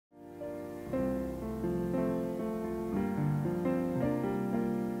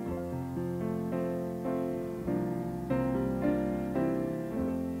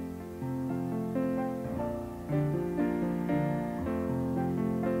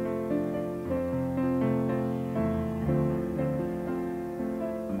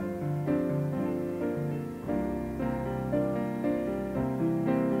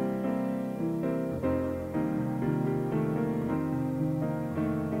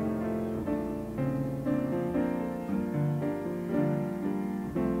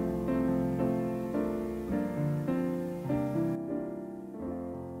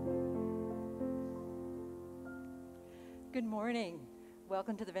morning.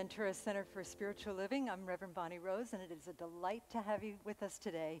 Welcome to the Ventura Center for Spiritual Living. I'm Reverend Bonnie Rose, and it is a delight to have you with us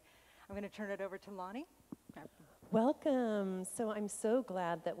today. I'm going to turn it over to Lonnie. Welcome. So I'm so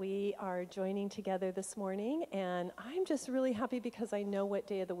glad that we are joining together this morning, and I'm just really happy because I know what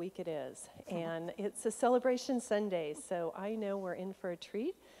day of the week it is, and it's a celebration Sunday, so I know we're in for a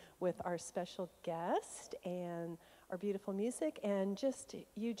treat with our special guest and our beautiful music and just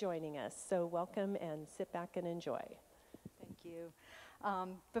you joining us. So welcome and sit back and enjoy. Thank you.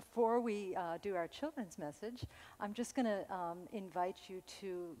 Before we do our children's message, I'm just going to invite you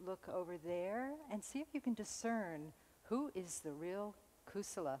to look over there and see if you can discern who is the real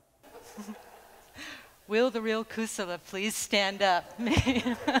Kusala. Will the real Kusala please stand up?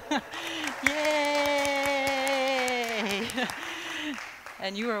 Yay!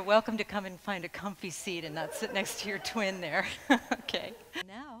 And you are welcome to come and find a comfy seat and not sit next to your twin there. Okay.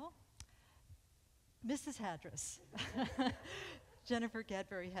 Now, Mrs. Hadras. Jennifer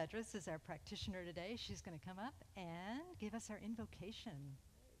Gadbury Hadras is our practitioner today. She's going to come up and give us our invocation.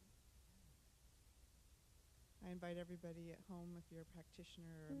 I invite everybody at home, if you're a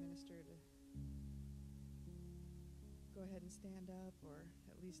practitioner or a minister, to go ahead and stand up, or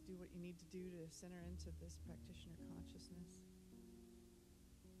at least do what you need to do to center into this practitioner consciousness.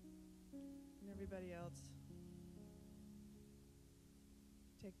 And everybody else,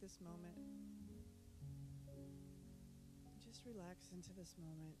 take this moment. Just relax into this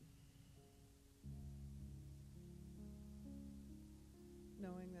moment,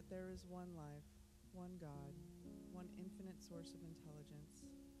 knowing that there is one life, one God, one infinite source of intelligence,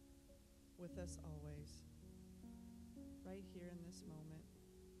 with us always, right here in this moment.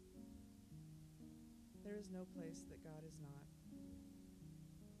 There is no place that God is not.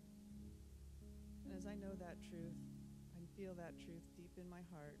 And as I know that truth, and feel that truth deep in my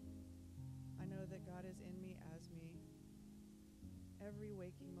heart, I know that God is in me, as me, every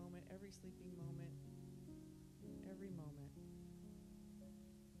waking moment, every sleeping moment, every moment.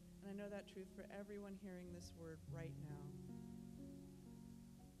 And I know that truth for everyone hearing this word right now.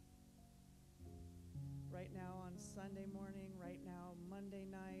 Right now on Sunday morning, right now Monday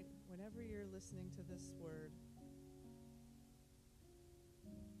night, whenever you're listening to this word,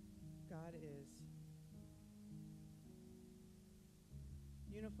 God is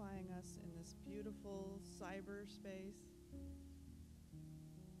unifying us in this beautiful cyberspace.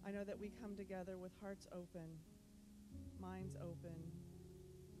 I know that we come together with hearts open, minds open,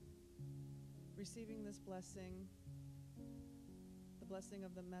 receiving this blessing, the blessing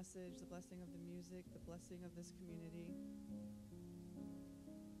of the message, the blessing of the music, the blessing of this community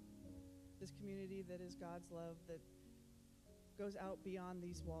that is God's love, that goes out beyond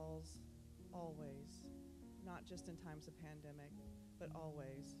these walls always, not just in times of pandemic, but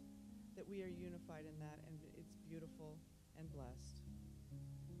always, that we are unified in that, and it's beautiful and blessed.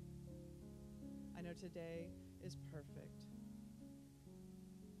 I know today is perfect,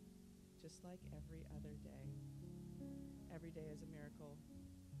 just like every other day. Every day is a miracle,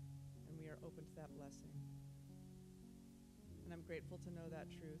 and we are open to that blessing. And I'm grateful to know that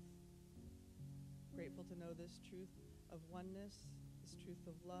truth, grateful to know this truth of oneness, this truth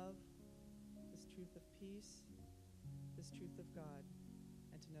of love, this truth of peace, this truth of God,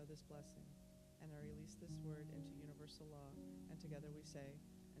 and to know this blessing. And I release this word into universal law, and together we say,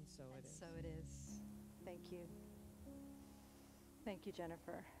 and so it is. So it is. Thank you. Thank you,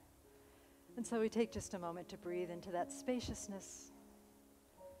 Jennifer. And so we take just a moment to breathe into that spaciousness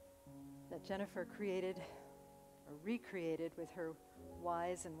that Jennifer created or recreated with her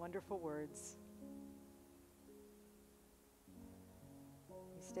wise and wonderful words.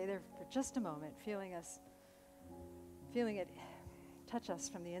 We stay there for just a moment, feeling it touch us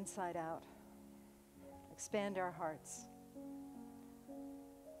from the inside out, expand our hearts.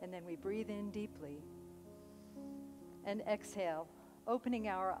 And then we breathe in deeply and exhale, opening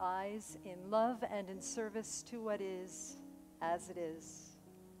our eyes in love and in service to what is, as it is,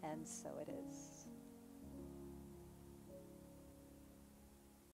 and so it is.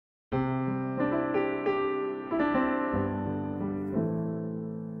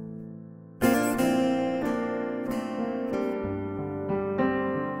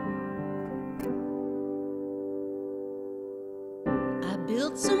 I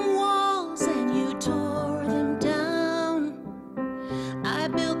built some walls and you tore them down. I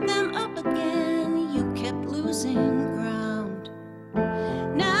built them up again, you kept losing ground.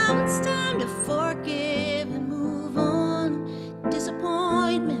 Now it's time to forgive and move on.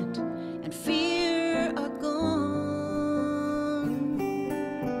 Disappointment and fear are gone.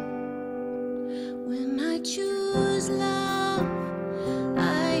 When I choose love,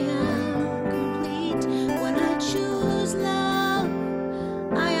 I am complete. When I choose love,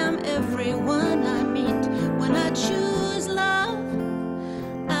 everyone I meet. When I choose love,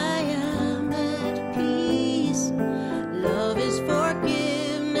 I am at peace. Love is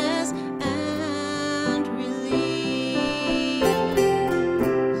forgiveness and release.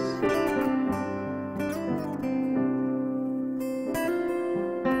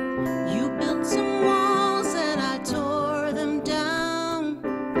 You built some walls and I tore them down.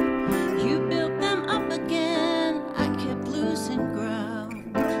 You built them up again, I kept losing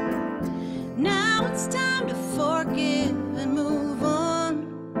ground. Now it's time to forgive and move on.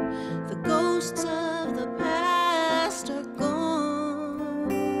 The ghosts of the past are gone.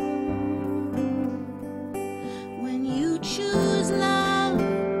 When you choose love,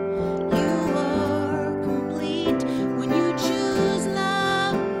 you are complete. When you choose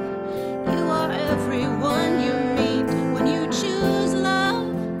love, you are everyone you meet. When you choose love,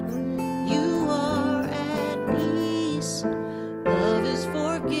 you are at peace. Love is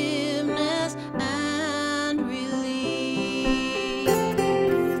forgiveness and release.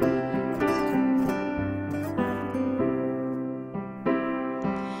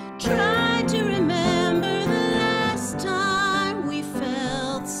 Try to remember the last time we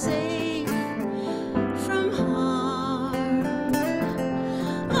felt safe from harm.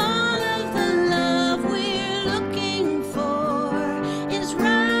 All of the love we're looking for is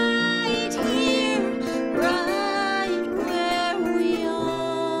right here, right where we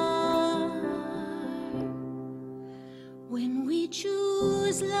are. When we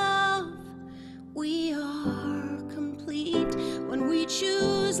choose love, we are complete. When we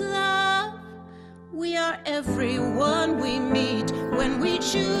choose love, we are everyone we meet. When we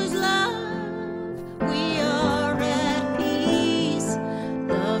choose love, we are at peace.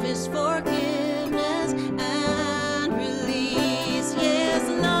 Love is forgiveness and release. Yes,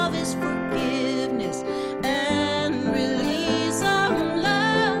 love is forgiveness and release. Oh,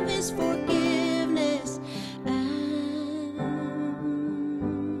 love is forgiveness and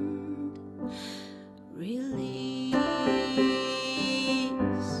release.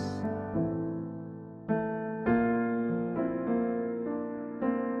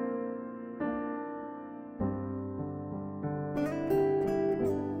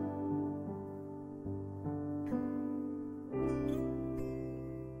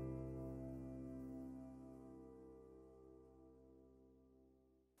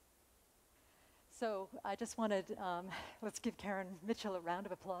 So I just wanted, let's give Karen Mitchell a round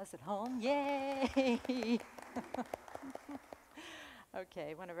of applause at home. Yay!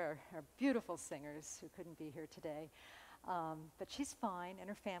 Okay, one of our beautiful singers who couldn't be here today. But she's fine and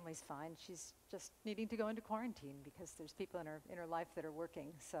her family's fine. She's just needing to go into quarantine because there's people in her life that are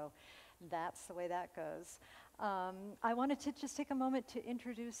working. So that's the way that goes. I wanted to just take a moment to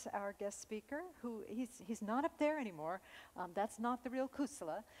introduce our guest speaker, who he's not up there anymore. That's not the real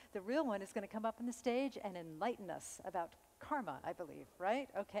Kusala. The real one is going to come up on the stage and enlighten us about karma, I believe, right?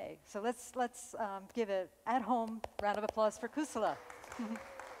 Okay, so let's give an at-home round of applause for Kusala.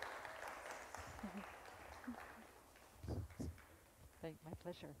 My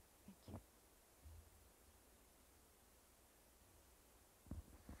pleasure. Thank you.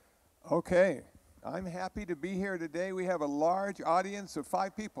 Okay, I'm happy to be here today. We have a large audience of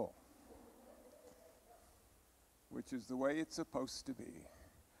 5 people, which is the way it's supposed to be.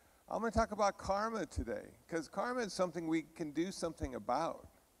 I'm going to talk about karma today, because karma is something we can do something about.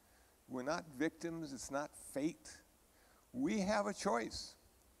 We're not victims, it's not fate. We have a choice.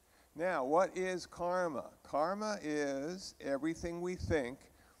 Now, what is karma? Karma is everything we think,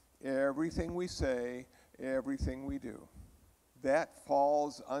 everything we say, everything we do. That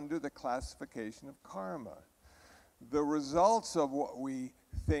falls under the classification of karma. The results of what we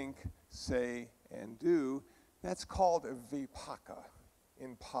think, say, and do, that's called vipaka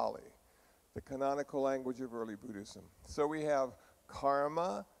in Pali, the canonical language of early Buddhism. So we have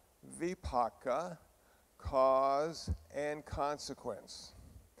karma, vipaka, cause, and consequence.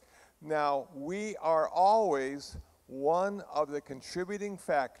 Now, we are always one of the contributing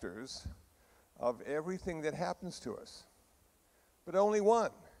factors of everything that happens to us, but only one.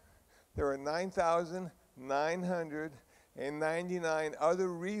 There are 9,999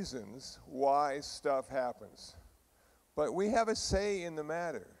 other reasons why stuff happens. But we have a say in the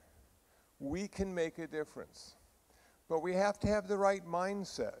matter. We can make a difference. But we have to have the right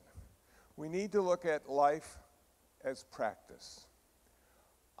mindset. We need to look at life as practice.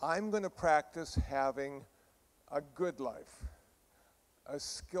 I'm going to practice having a good life, a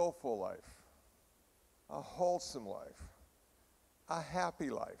skillful life, a wholesome life, a happy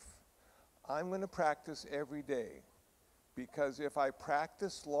life. I'm going to practice every day, because if I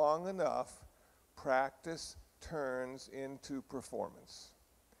practice long enough, practice turns into performance.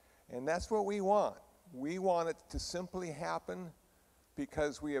 And that's what we want. We want it to simply happen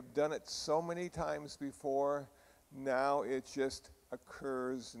because we have done it so many times before. Now it just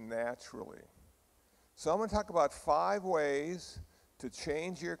occurs naturally. So I'm going to talk about 5 ways to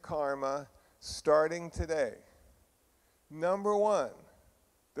change your karma starting today. Number 1,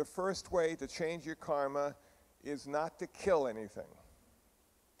 the first way to change your karma is not to kill anything.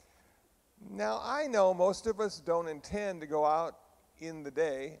 Now, I know most of us don't intend to go out in the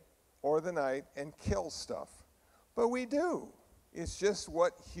day or the night and kill stuff, but we do. It's just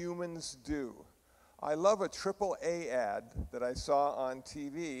what humans do. I love a AAA ad that I saw on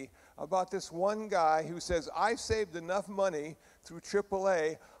TV about this one guy who says, I've saved enough money through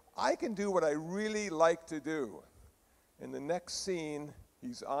AAA, I can do what I really like to do. In the next scene,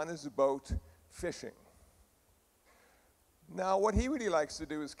 he's on his boat fishing. Now, what he really likes to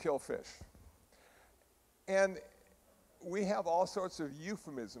do is kill fish. And we have all sorts of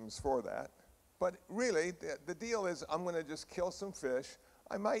euphemisms for that. But really, the deal is I'm going to just kill some fish.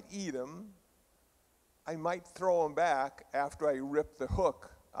 I might eat them. I might throw them back after I rip the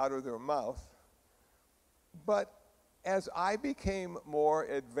hook out of their mouth. But as I became more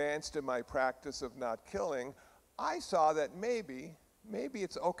advanced in my practice of not killing, I saw that maybe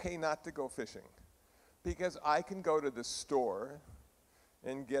it's okay not to go fishing, because I can go to the store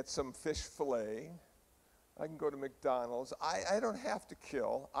and get some fish fillet. I can go to McDonald's. I don't have to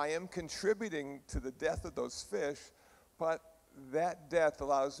kill. I am contributing to the death of those fish, but that death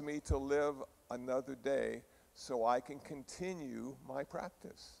allows me to live another day so I can continue my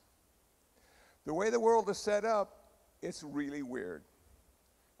practice. The way the world is set up, it's really weird.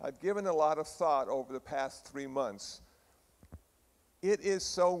 I've given a lot of thought over the past 3 months. It is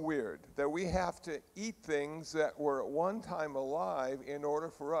so weird that we have to eat things that were at one time alive in order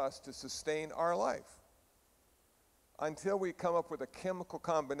for us to sustain our life. Until we come up with a chemical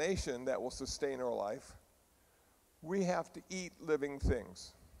combination that will sustain our life, we have to eat living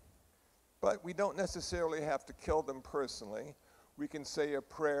things. But we don't necessarily have to kill them personally. We can say a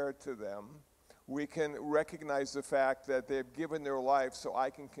prayer to them. We can recognize the fact that they've given their life so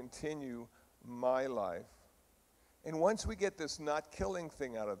I can continue my life. And once we get this not killing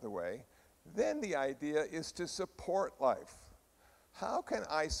thing out of the way, then the idea is to support life. How can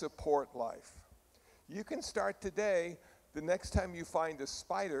I support life? You can start today, the next time you find a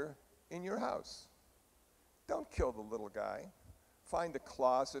spider in your house. Don't kill the little guy. Find a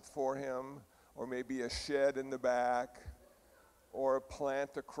closet for him, or maybe a shed in the back, or a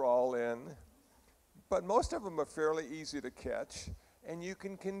plant to crawl in. But most of them are fairly easy to catch, and you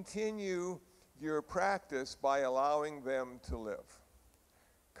can continue your practice by allowing them to live.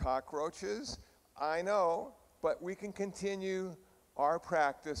 Cockroaches, I know, but we can continue our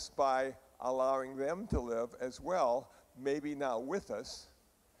practice by allowing them to live as well, maybe not with us,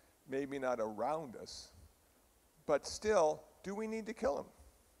 maybe not around us, but still, do we need to kill them?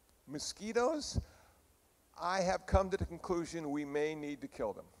 Mosquitoes, I have come to the conclusion we may need to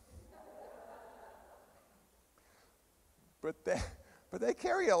kill them. But they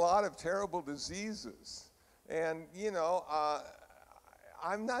carry a lot of terrible diseases. And,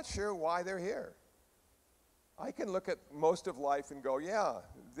 I'm not sure why they're here. I can look at most of life and go, yeah,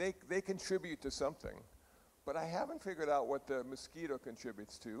 they contribute to something. But I haven't figured out what the mosquito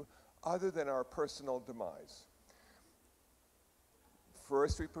contributes to other than our personal demise.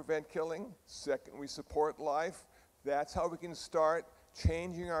 First, we prevent killing. Second, we support life. That's how we can start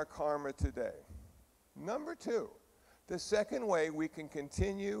changing our karma today. Number 2, the second way we can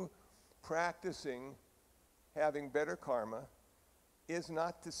continue practicing having better karma is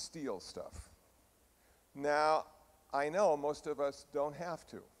not to steal stuff. Now, I know most of us don't have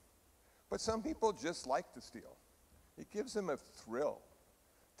to, but some people just like to steal. It gives them a thrill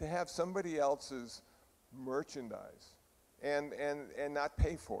to have somebody else's merchandise and not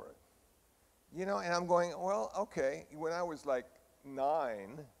pay for it. And I'm going, well, okay, when I was like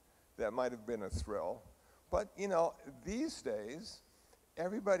 9, that might have been a thrill. But, these days,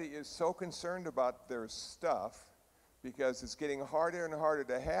 everybody is so concerned about their stuff because it's getting harder and harder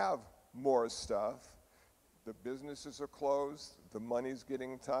to have more stuff. The businesses are closed, the money's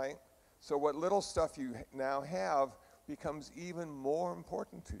getting tight. So what little stuff you now have becomes even more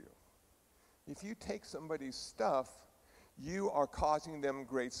important to you. If you take somebody's stuff, you are causing them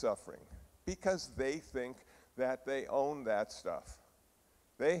great suffering because they think that they own that stuff.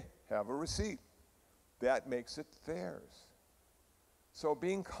 They have a receipt. That makes it theirs. So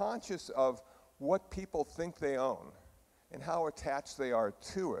being conscious of what people think they own and how attached they are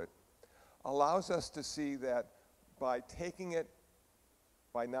to it allows us to see that by taking it,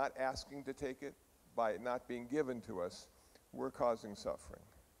 by not asking to take it, by it not being given to us, we're causing suffering.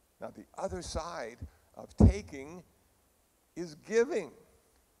 Now, the other side of taking is giving.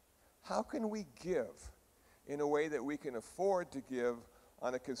 How can we give in a way that we can afford to give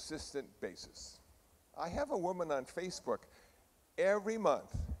on a consistent basis? I have a woman on Facebook. Every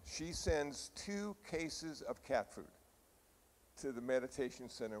month, she sends 2 cases of cat food to the meditation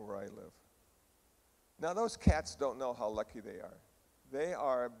center where I live. Now, those cats don't know how lucky they are. They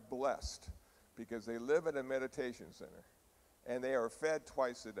are blessed because they live at a meditation center, and they are fed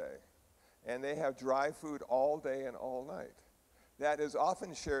twice a day, and they have dry food all day and all night. That is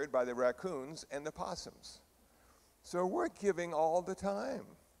often shared by the raccoons and the possums. So we're giving all the time.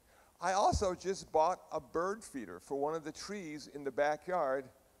 I also just bought a bird feeder for one of the trees in the backyard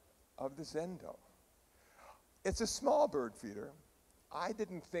of the Zendo. It's a small bird feeder. I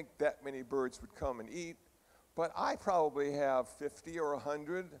didn't think that many birds would come and eat, but I probably have 50 or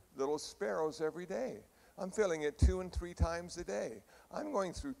 100 little sparrows every day. I'm filling it 2 and 3 times a day. I'm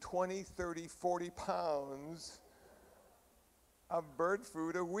going through 20, 30, 40 pounds of bird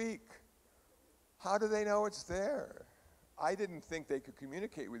food a week. How do they know it's there? I didn't think they could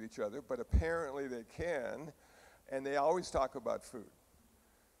communicate with each other, but apparently they can, and they always talk about food.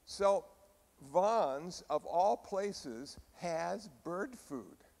 So Vaughn's, of all places, has bird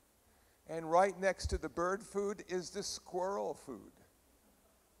food. And right next to the bird food is the squirrel food.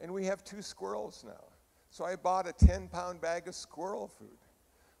 And we have 2 squirrels now. So I bought a 10-pound bag of squirrel food.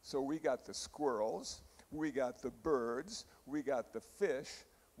 So we got the squirrels, we got the birds, we got the fish,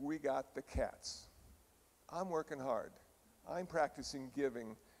 we got the cats. I'm working hard. I'm practicing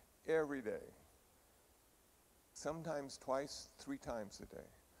giving every day. Sometimes twice, 3 times a day.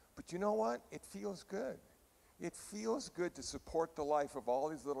 But you know what? It feels good. It feels good to support the life of all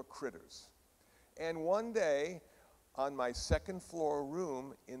these little critters. And one day, on my 2nd floor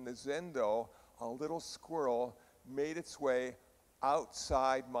room in the Zendo, a little squirrel made its way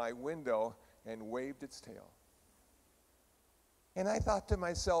outside my window and waved its tail. And I thought to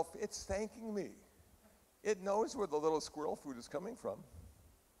myself, it's thanking me. It knows where the little squirrel food is coming from.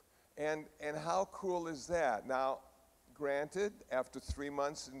 And how cool is that? Now, granted, after 3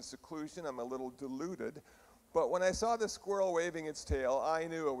 months in seclusion, I'm a little deluded, but when I saw the squirrel waving its tail, I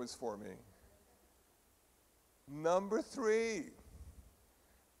knew it was for me. Number 3,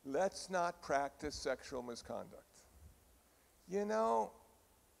 let's not practice sexual misconduct. You know,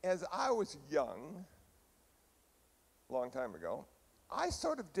 as I was young, a long time ago, I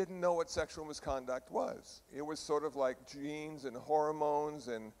sort of didn't know what sexual misconduct was. It was sort of like genes and hormones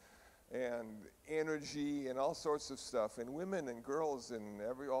and energy and all sorts of stuff. And women and girls and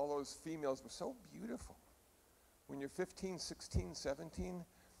all those females were so beautiful. When you're 15, 16, 17,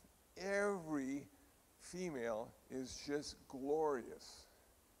 every female is just glorious.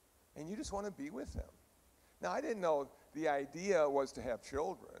 And you just want to be with them. Now, I didn't know the idea was to have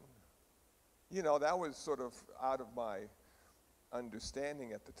children. You know, that was sort of out of my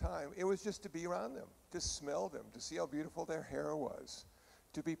understanding at the time. It was just to be around them, to smell them, to see how beautiful their hair was,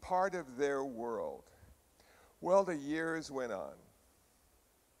 to be part of their world. Well, the years went on.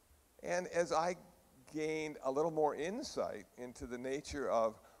 And as I gained a little more insight into the nature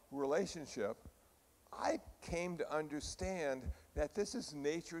of relationship, I came to understand that this is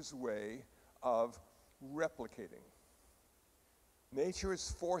nature's way of replicating. Nature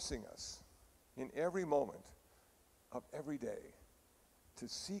is forcing us in every moment of every day to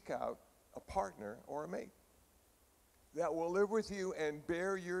seek out a partner or a mate that will live with you and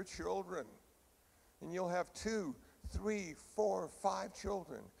bear your children. And you'll have 2, 3, 4, 5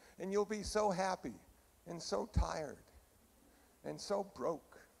 children. And you'll be so happy and so tired and so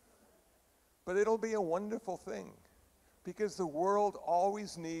broke. But it'll be a wonderful thing because the world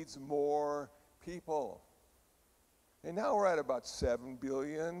always needs more people. And now we're at about 7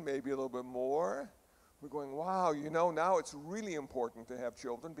 billion, maybe a little bit more. We're going, wow, you know, now it's really important to have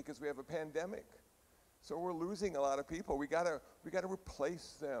children because we have a pandemic. So we're losing a lot of people. We gotta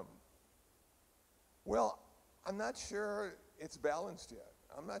replace them. Well, I'm not sure it's balanced yet.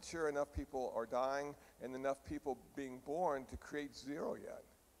 I'm not sure enough people are dying and enough people being born to create 0 yet.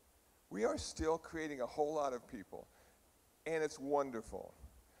 We are still creating a whole lot of people, and it's wonderful.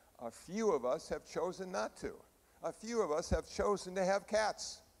 A few of us have chosen not to. A few of us have chosen to have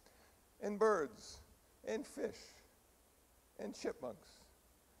cats and birds and fish and chipmunks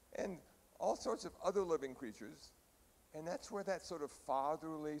and all sorts of other living creatures. And that's where that sort of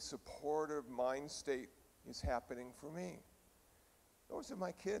fatherly, supportive mind state is happening for me. Those are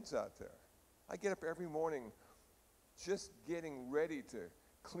my kids out there. I get up every morning just getting ready to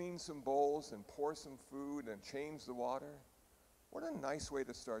clean some bowls and pour some food and change the water. What a nice way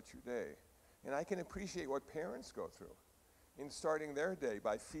to start your day. And I can appreciate what parents go through in starting their day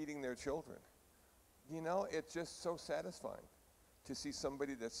by feeding their children. You know, it's just so satisfying to see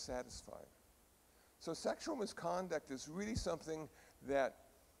somebody that's satisfied. So sexual misconduct is really something that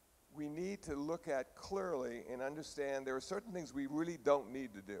we need to look at clearly and understand there are certain things we really don't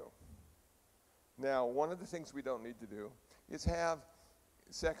need to do. Now, one of the things we don't need to do is have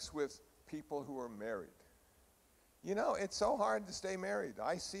sex with people who are married. You know, it's so hard to stay married.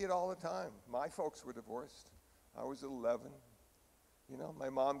 I see it all the time. My folks were divorced. I was 11. You know, my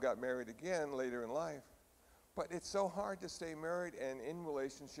mom got married again later in life. But it's so hard to stay married and in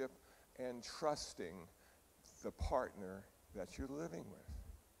relationship and trusting the partner that you're living with.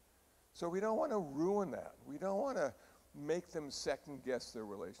 So we don't want to ruin that. We don't want to make them second guess their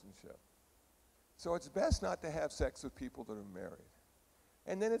relationship. So it's best not to have sex with people that are married.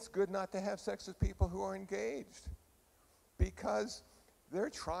 And then it's good not to have sex with people who are engaged, because they're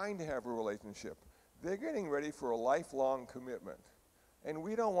trying to have a relationship. They're getting ready for a lifelong commitment. And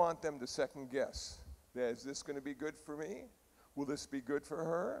we don't want them to second guess. Is this going to be good for me? Will this be good for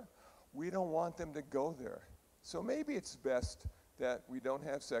her? We don't want them to go there. So maybe it's best that we don't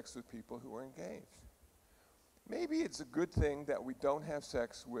have sex with people who are engaged. Maybe it's a good thing that we don't have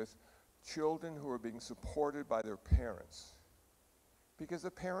sex with children who are being supported by their parents, because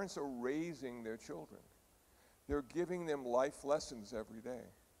the parents are raising their children. They're giving them life lessons every day.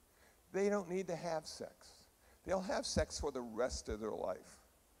 They don't need to have sex. They'll have sex for the rest of their life.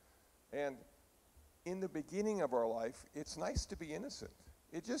 And in the beginning of our life, it's nice to be innocent.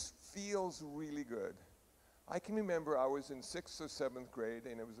 It just feels really good. I can remember I was in 6th or 7th grade,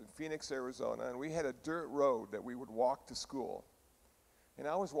 and it was in Phoenix, Arizona, and we had a dirt road that we would walk to school. And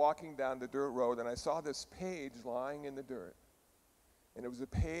I was walking down the dirt road, and I saw this page lying in the dirt. And it was a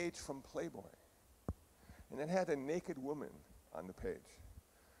page from Playboy. And it had a naked woman on the page.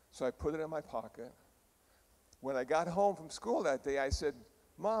 So I put it in my pocket. When I got home from school that day, I said,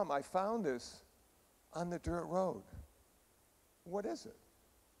 "Mom, I found this on the dirt road. What is it?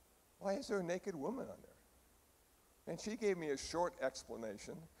 Why is there a naked woman on there?" And she gave me a short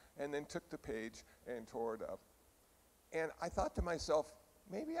explanation and then took the page and tore it up. And I thought to myself,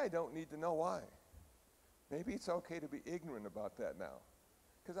 maybe I don't need to know why. Maybe it's okay to be ignorant about that now,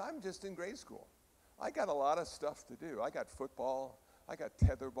 because I'm just in grade school. I got a lot of stuff to do. I got football, I got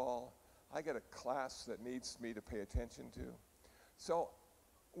tetherball, I got a class that needs me to pay attention to. So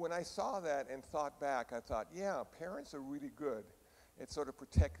when I saw that and thought back, I thought, yeah, parents are really good at sort of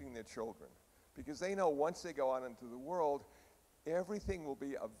protecting their children, because they know once they go out into the world, everything will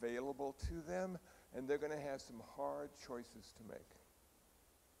be available to them, and they're going to have some hard choices to make.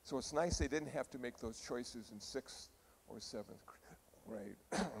 So it's nice they didn't have to make those choices in 6th or 7th grade.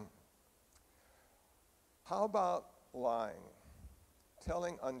 How about lying,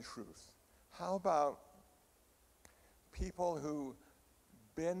 telling untruth? How about people who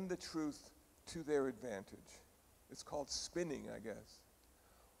bend the truth to their advantage? It's called spinning, I guess.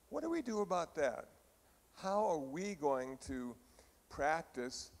 What do we do about that? How are we going to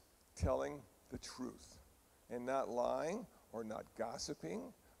practice telling the truth and not lying or not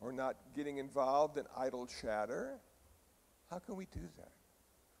gossiping or not getting involved in idle chatter? How can we do that?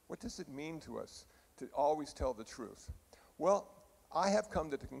 What does it mean to us to always tell the truth? Well, I have come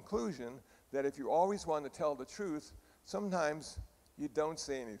to the conclusion that if you always want to tell the truth, sometimes you don't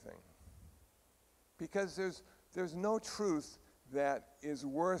say anything. Because there's no truth that is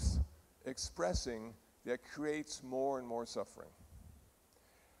worth expressing that creates more and more suffering.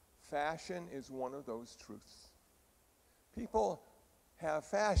 Fashion is one of those truths. People have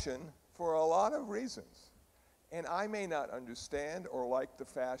fashion for a lot of reasons. And I may not understand or like the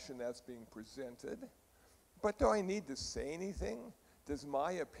fashion that's being presented, but do I need to say anything? Does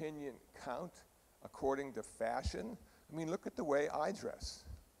my opinion count according to fashion? I mean, look at the way I dress.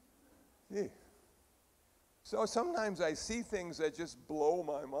 Yeah. So sometimes I see things that just blow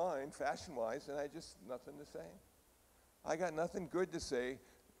my mind fashion-wise, and I just, nothing to say. I got nothing good to say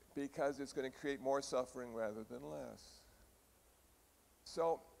because it's going to create more suffering rather than less.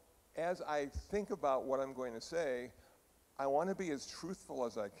 So as I think about what I'm going to say, I want to be as truthful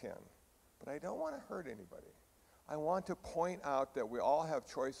as I can, but I don't want to hurt anybody. I want to point out that we all have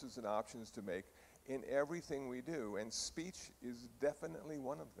choices and options to make in everything we do, and speech is definitely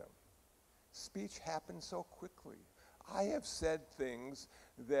one of them. Speech happens so quickly. I have said things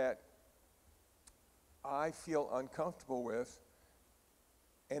that I feel uncomfortable with,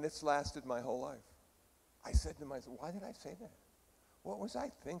 and it's lasted my whole life. I said to myself, why did I say that? What was I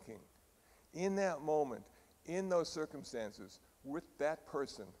thinking? In that moment, in those circumstances, with that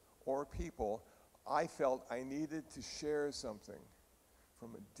person or people, I felt I needed to share something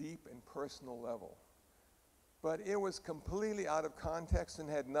from a deep and personal level. but it was completely out of context and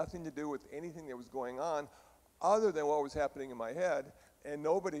had nothing to do with anything that was going on other than what was happening in my head, and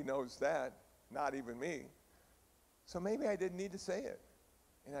nobody knows that, not even me. So maybe I didn't need to say it,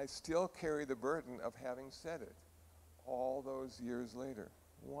 and I still carry the burden of having said it all those years later.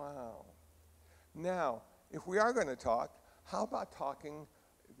 Wow. Now, if we are going to talk, how about talking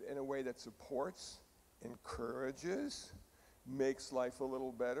in a way that supports, encourages, makes life a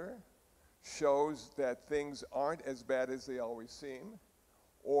little better, shows that things aren't as bad as they always seem,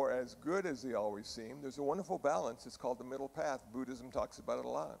 or as good as they always seem? There's a wonderful balance. It's called the middle path. Buddhism talks about it a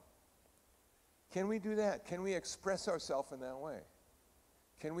lot. Can we do that? Can we express ourselves in that way?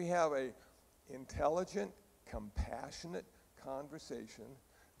 Can we have an intelligent, compassionate conversation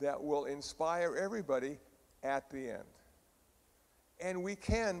that will inspire everybody at the end? And we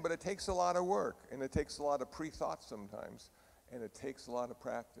can, but it takes a lot of work, and it takes a lot of pre-thought sometimes, and it takes a lot of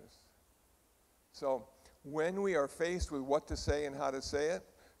practice. So when we are faced with what to say and how to say it,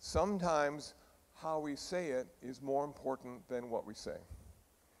 sometimes how we say it is more important than what we say.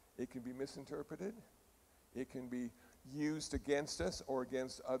 It can be misinterpreted. It can be used against us or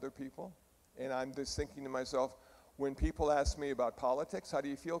against other people. And I'm just thinking to myself, when people ask me about politics, how do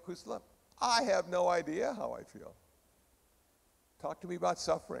you feel, Kusala? I have no idea how I feel. Talk to me about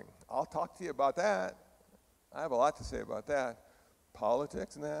suffering. I'll talk to you about that. I have a lot to say about that.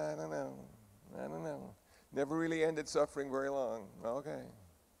 Politics? Nah, I don't know. I don't know. Never really ended suffering very long. Okay.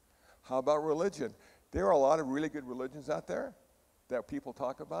 How about religion? There are a lot of really good religions out there that people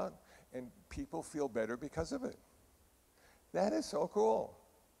talk about, and people feel better because of it. That is so cool.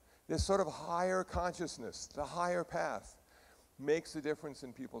 This sort of higher consciousness, the higher path, makes a difference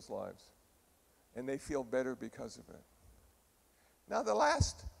in people's lives, and they feel better because of it. Now, the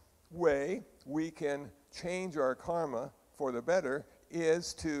last way we can change our karma for the better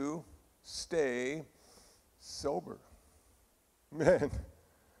is to stay sober. Man,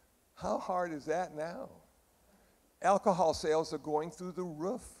 how hard is that now? Alcohol sales are going through the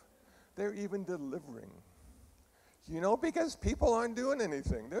roof. They're even delivering. You know, because people aren't doing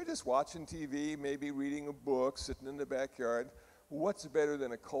anything. They're just watching TV, maybe reading a book, sitting in the backyard. What's better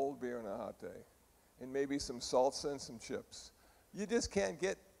than a cold beer on a hot day? And maybe some salsa and some chips. You just can't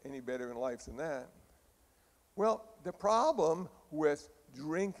get any better in life than that. Well, the problem with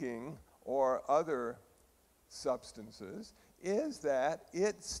drinking or other substances is that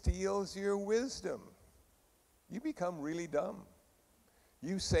it steals your wisdom. You become really dumb.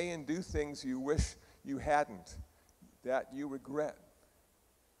 You say and do things you wish you hadn't, that you regret,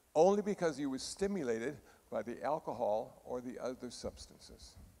 only because you were stimulated by the alcohol or the other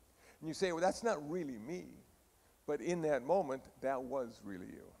substances. And you say, well, that's not really me. But in that moment, that was really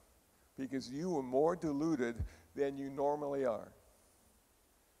you, because you were more deluded than you normally are.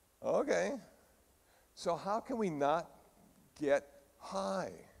 Okay, so how can we not get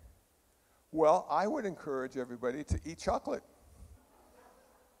high? Well, I would encourage everybody to eat chocolate.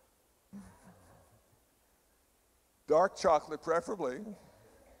 Dark chocolate, preferably.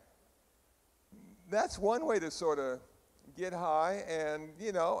 That's one way to sort of get high, and,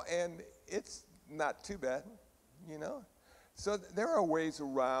 you know, and it's not too bad, you know. So there are ways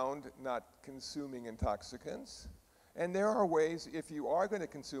around not consuming intoxicants. And there are ways, if you are going to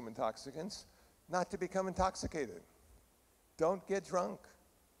consume intoxicants, not to become intoxicated. Don't get drunk.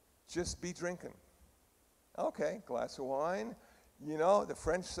 Just be drinking. Okay, glass of wine. You know, the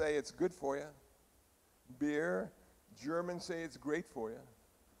French say it's good for you. Beer, Germans say it's great for you.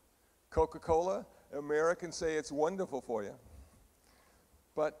 Coca-Cola, Americans say it's wonderful for you.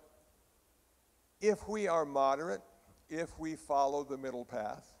 But if we are moderate, if we follow the middle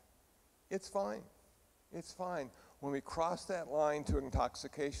path, it's fine. It's fine. When we cross that line to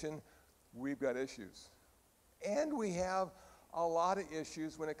intoxication, we've got issues. And we have a lot of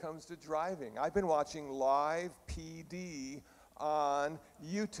issues when it comes to driving. I've been watching live PD on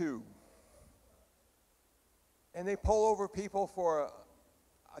YouTube. And they pull over people for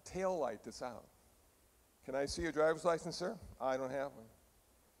a tail light that's out. Can I see your driver's license, sir? I don't have one.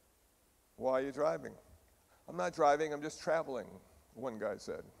 Why are you driving? I'm not driving, I'm just traveling, one guy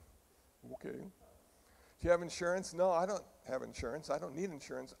said. Okay. Do you have insurance? No, I don't have insurance. I don't need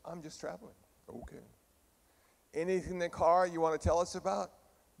insurance. I'm just traveling. Okay. Anything in the car you want to tell us about?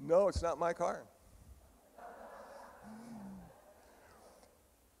 No, it's not my car.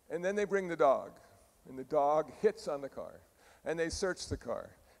 And then they bring the dog, and the dog hits on the car, and they search the car.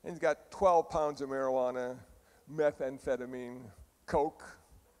 And he's got 12 pounds of marijuana, methamphetamine, coke.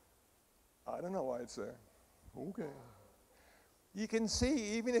 I don't know why it's there. Okay. You can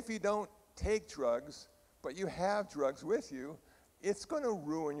see, even if you don't take drugs, but you have drugs with you, it's going to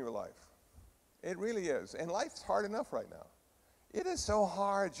ruin your life. It really is. And life's hard enough right now. It is so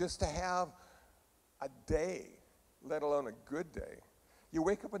hard just to have a day, let alone a good day. You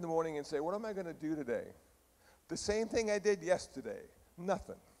wake up in the morning and say, what am I going to do today? The same thing I did yesterday.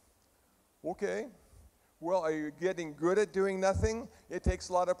 Nothing. Okay. Well, are you getting good at doing nothing? It takes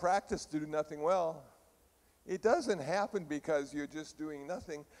a lot of practice to do nothing well. It doesn't happen because you're just doing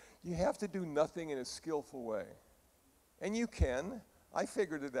nothing. You have to do nothing in a skillful way. And you can. I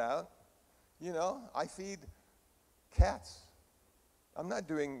figured it out. You know, I feed cats. I'm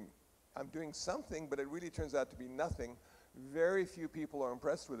doing something, but it really turns out to be nothing. Very few people are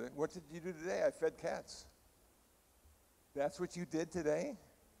impressed with it. What did you do today? I fed cats. That's what you did today?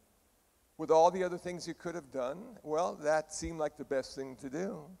 With all the other things you could have done? Well, that seemed like the best thing to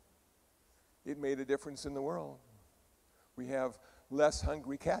do. It made a difference in the world. We have less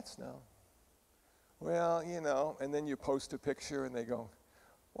hungry cats now. Well, you know, and then you post a picture and they go,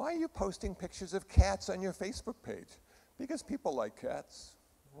 why are you posting pictures of cats on your Facebook page? Because people like cats.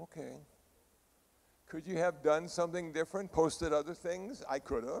 Okay. Could you have done something different, posted other things? I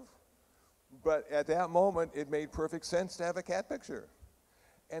could have. But at that moment, it made perfect sense to have a cat picture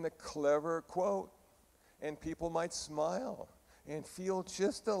and a clever quote. And people might smile and feel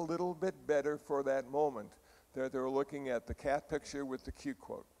just a little bit better for that moment that they're looking at the cat picture with the cute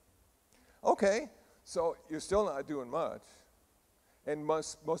quote. Okay, so you're still not doing much. And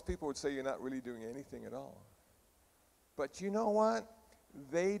most people would say you're not really doing anything at all. But you know what?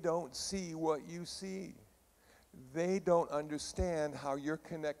 They don't see what you see. They don't understand how you're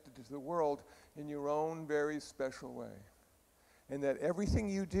connected to the world in your own very special way. And that everything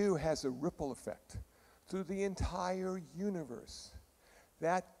you do has a ripple effect through the entire universe.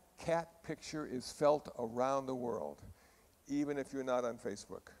 That cat picture is felt around the world, even if you're not on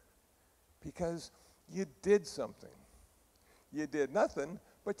Facebook. Because you did something. You did nothing,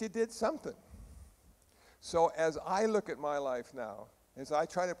 but you did something. So as I look at my life now, as I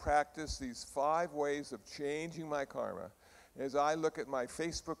try to practice these 5 ways of changing my karma, as I look at my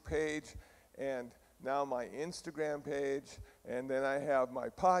Facebook page and now my Instagram page, and then I have my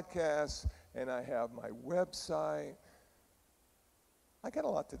podcast, and I have my website, I got a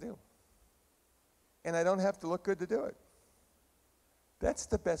lot to do. And I don't have to look good to do it. That's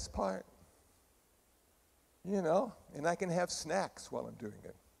the best part. You know, and I can have snacks while I'm doing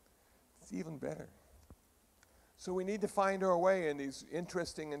it. It's even better. So we need to find our way in these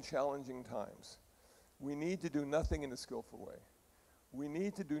interesting and challenging times. We need to do nothing in a skillful way. We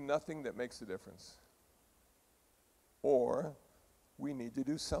need to do nothing that makes a difference. Or we need to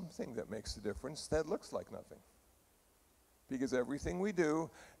do something that makes a difference that looks like nothing. Because everything we do,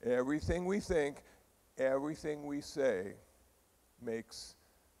 everything we think, everything we say makes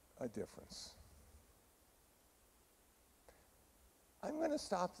a difference. I'm going to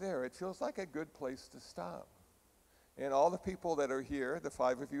stop there. It feels like a good place to stop. And all the people that are here, the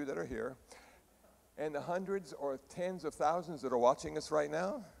 5 of you that are here, and the hundreds or tens of thousands that are watching us right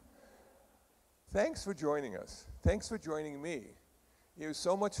now, thanks for joining us. Thanks for joining me. It was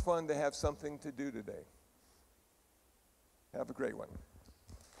so much fun to have something to do today. Have a great one.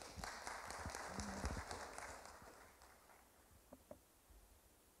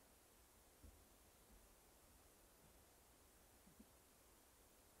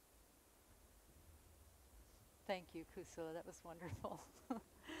 Thank you, Kusala. That was wonderful.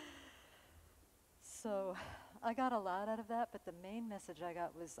 So I got a lot out of that, but the main message I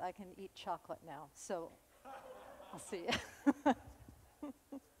got was I can eat chocolate now. So I'll see you.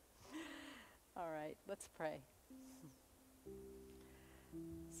 All right, let's pray.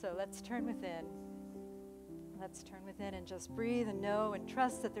 So let's turn within. Let's turn within and just breathe and know and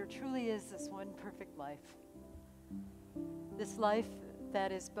trust that there truly is this one perfect life. This life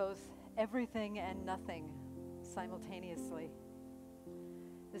that is both everything and nothing simultaneously.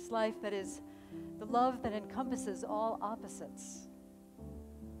 This life that is the love that encompasses all opposites.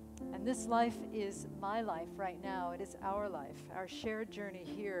 And this life is my life right now. It is our life, our shared journey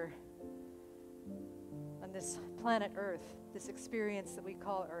here on this planet Earth, this experience that we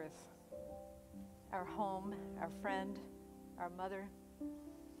call Earth. Our home, our friend, our mother.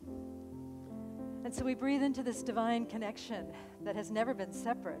 And so we breathe into this divine connection that has never been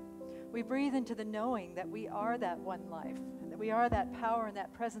separate. We breathe into the knowing that we are that one life, that we are that power and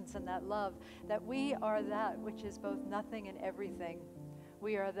that presence and that love, that we are that which is both nothing and everything.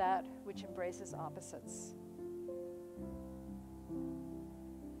 We are that which embraces opposites.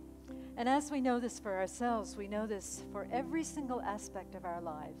 And as we know this for ourselves, we know this for every single aspect of our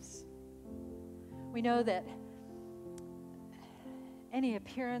lives. We know that any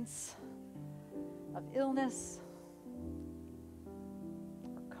appearance of illness,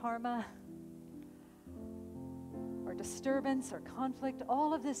 karma, or disturbance or conflict,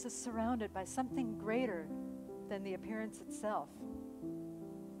 all of this is surrounded by something greater than the appearance itself.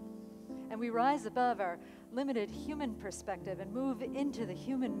 And we rise above our limited human perspective and move into the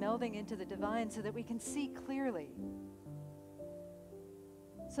human, melding into the divine, so that we can see clearly.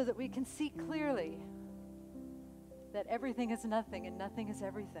 So that we can see clearly that everything is nothing and nothing is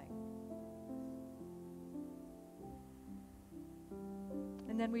everything.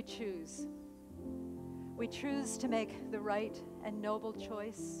 And then we choose. We choose to make the right and noble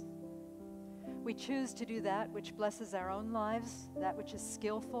choice. We choose to do that which blesses our own lives, that which is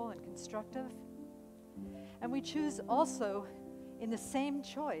skillful and constructive. And we choose also, in the same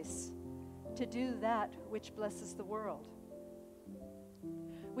choice, to do that which blesses the world.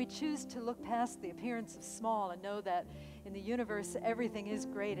 We choose to look past the appearance of small and know that in the universe everything is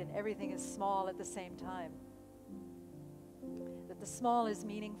great and everything is small at the same time. That the small is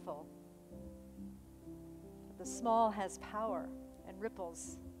meaningful. That the small has power and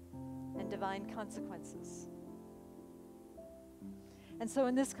ripples and divine consequences. And so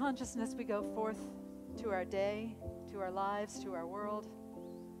in this consciousness we go forth to our day, to our lives, to our world,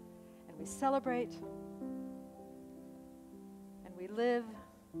 and we celebrate, and we live,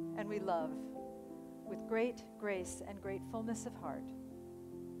 and we love with great grace and great fullness of heart.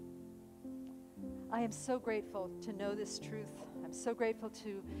 I am so grateful to know this truth. I'm so grateful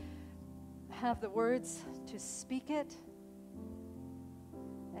to have the words to speak it,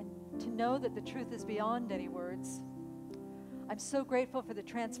 and to know that the truth is beyond any words. I'm so grateful for the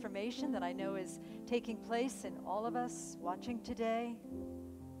transformation that I know is taking place in all of us watching today.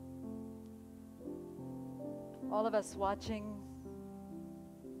 All of us watching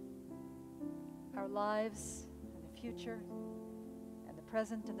our lives and the future and the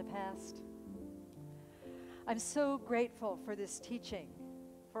present and the past. I'm so grateful for this teaching,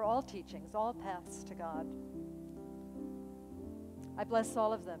 for all teachings, all paths to God. I bless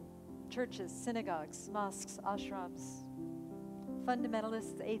all of them: churches, synagogues, mosques, ashrams,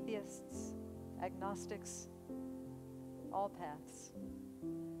 fundamentalists, atheists, agnostics, all paths.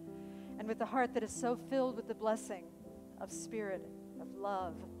 And with the heart that is so filled with the blessing of spirit, of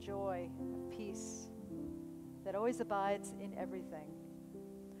love, of joy, of peace, that always abides in everything,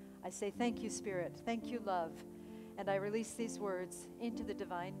 I say thank you, Spirit, thank you, love, and I release these words into the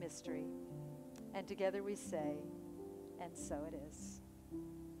divine mystery. And together we say, and so it is.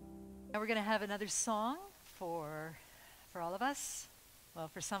 Now we're going to have another song for all of us. Well,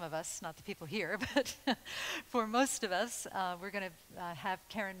 for some of us, not the people here, but for most of us, we're going to have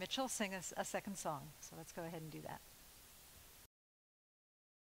Karen Mitchell sing a second song. So let's go ahead and do that.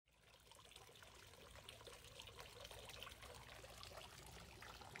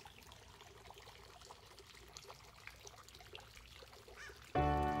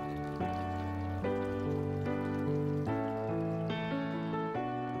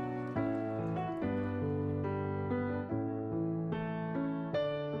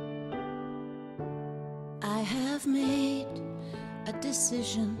 I have made a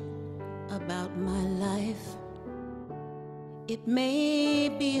decision about my life. It may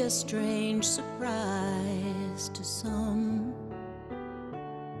be a strange surprise to some.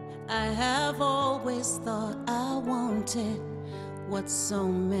 I have always thought I wanted what so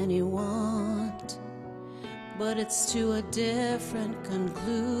many want, but it's to a different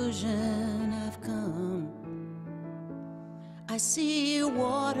conclusion I've come. I see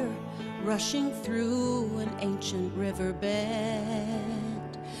water rushing through an ancient riverbed.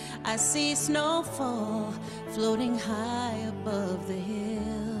 I see snowfall floating high above the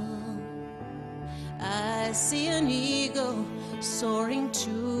hill. I see an eagle soaring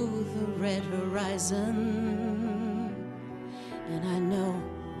to the red horizon. And I know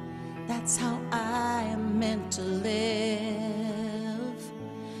that's how I am meant to live.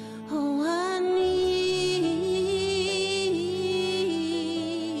 Oh, I need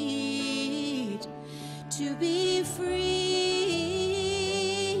to be free.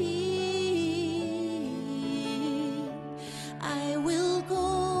 I will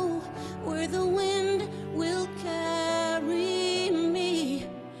go where the wind will carry me.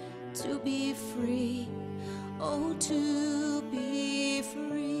 To be free, oh, to be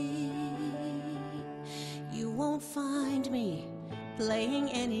free. You won't find me playing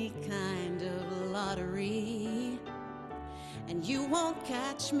any kind of lottery, and you won't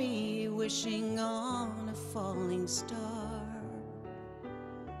catch me wishing on a falling star.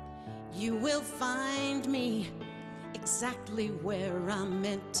 You will find me exactly where I'm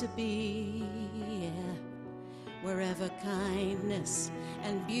meant to be, yeah. Wherever kindness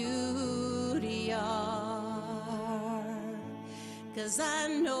and beauty are. 'Cause I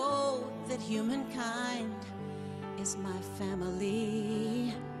know that humankind is my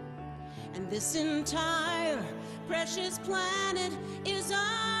family. And this entire precious planet is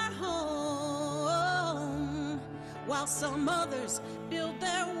our home. While some others build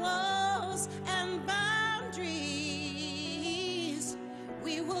their walls and boundaries,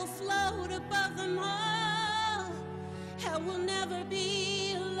 we will float above them all. Hell will never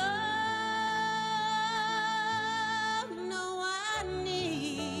be alone. No, I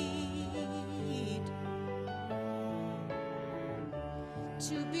need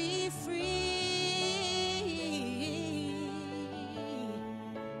to be free.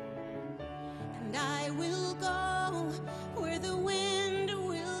 And I will go where the wind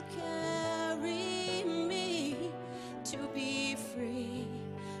will carry me. To be free,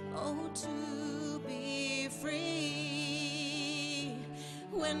 oh, to be free.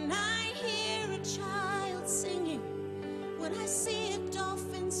 When I hear a child singing, when I see a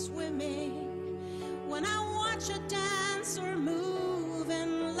dolphin swimming, when I watch a dancer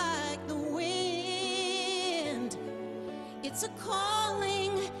moving like the wind, it's a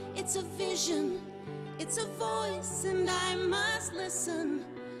calling, it's a vision, it's a voice, and I must listen.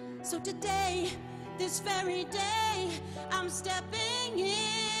 So today, this very day, I'm stepping in.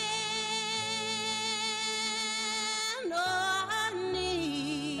 Oh, I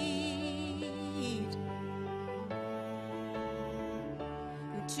need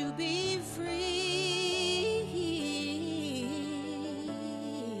to be free.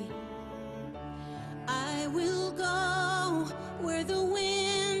 I will go where the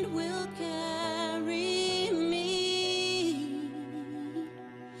wind will carry me.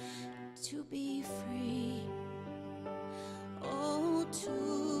 To be free, oh,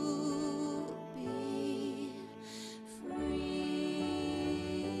 to be free.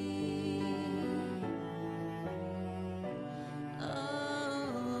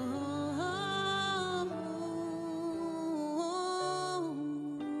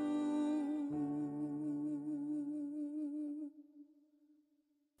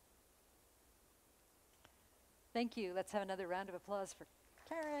 Thank you. Let's have another round of applause for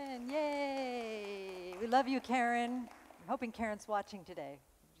Karen. Yay! We love you, Karen. I'm hoping Karen's watching today.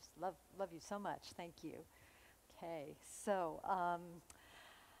 Just love you so much. Thank you. Okay, so a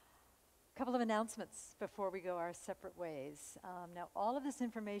couple of announcements before we go our separate ways. Now, all of this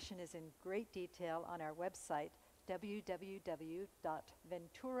information is in great detail on our website,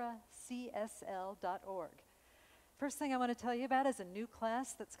 www.VenturaCSL.org. First thing I want to tell you about is a new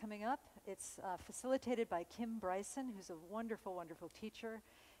class that's coming up. It's facilitated by Kim Bryson, who's a wonderful, wonderful teacher.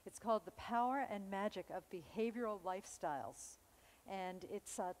 It's called The Power and Magic of Behavioral Lifestyles. And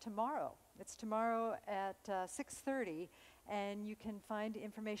it's tomorrow. It's tomorrow at 6:30, and you can find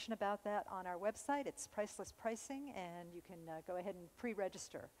information about that on our website. It's priceless pricing, and you can go ahead and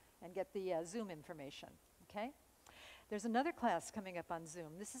pre-register and get the Zoom information, okay? There's another class coming up on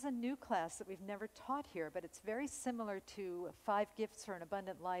Zoom. This is a new class that we've never taught here, but it's very similar to 5 Gifts for an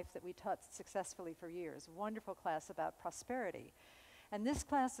Abundant Life that we taught successfully for years. Wonderful class about prosperity. And this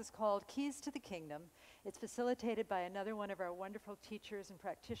class is called Keys to the Kingdom. It's facilitated by another one of our wonderful teachers and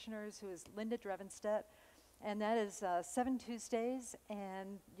practitioners, who is Linda Drevenstedt. And that is 7 Tuesdays,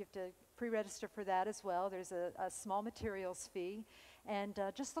 and you have to pre-register for that as well. There's a small materials fee. And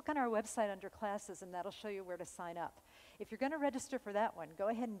just look on our website under classes, and that'll show you where to sign up. If you're going to register for that one, go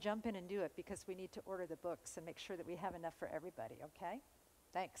ahead and jump in and do it, because we need to order the books and make sure that we have enough for everybody, okay?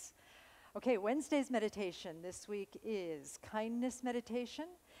 Thanks. Okay, Wednesday's meditation this week is kindness meditation,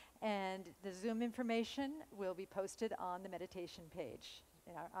 and the Zoom information will be posted on the meditation page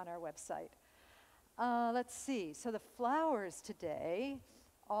on our website. Let's see, so the flowers today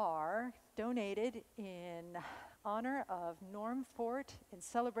are donated in honor of Norm Fort in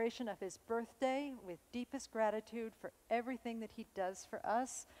celebration of his birthday, with deepest gratitude for everything that he does for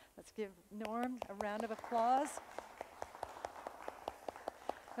us. Let's give Norm a round of applause.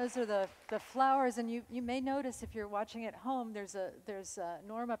 Those are the flowers, and you may notice if you're watching at home, there's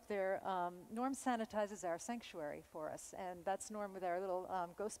Norm up there. Norm sanitizes our sanctuary for us, and that's Norm with our little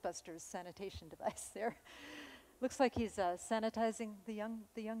Ghostbusters sanitation device there. Looks like he's sanitizing the young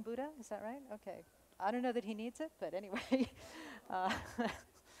Buddha. Is that right? Okay. I don't know that he needs it, but anyway.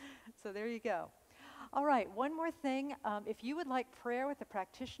 So there you go. All right, one more thing. If you would like prayer with a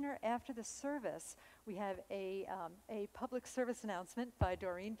practitioner after the service, we have a public service announcement by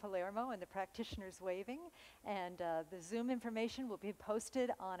Doreen Palermo and the practitioners waving, and the Zoom information will be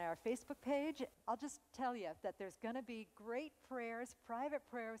posted on our Facebook page. I'll just tell you that there's going to be great prayers, private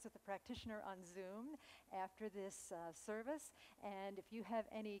prayers with the practitioner on Zoom after this service, and if you have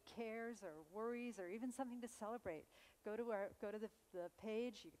any cares or worries or even something to celebrate, go to the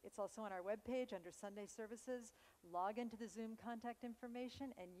page. It's also on our webpage under Sunday services. log into the Zoom contact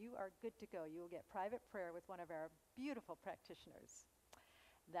information, and you are good to go. You will get private prayer with one of our beautiful practitioners.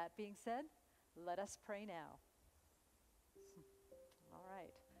 That being said, let us pray now. All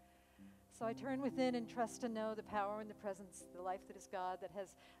right. So I turn within and trust to know the power and the presence, the life that is God, that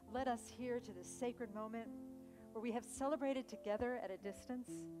has led us here to this sacred moment where we have celebrated together at a distance.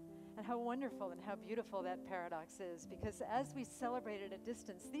 And how wonderful and how beautiful that paradox is, because as we celebrate at a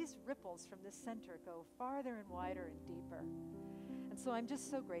distance, these ripples from this center go farther and wider and deeper. And so I'm just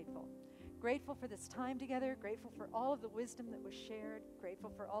so grateful. Grateful for this time together, grateful for all of the wisdom that was shared,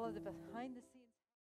 grateful for all of the behind the scenes.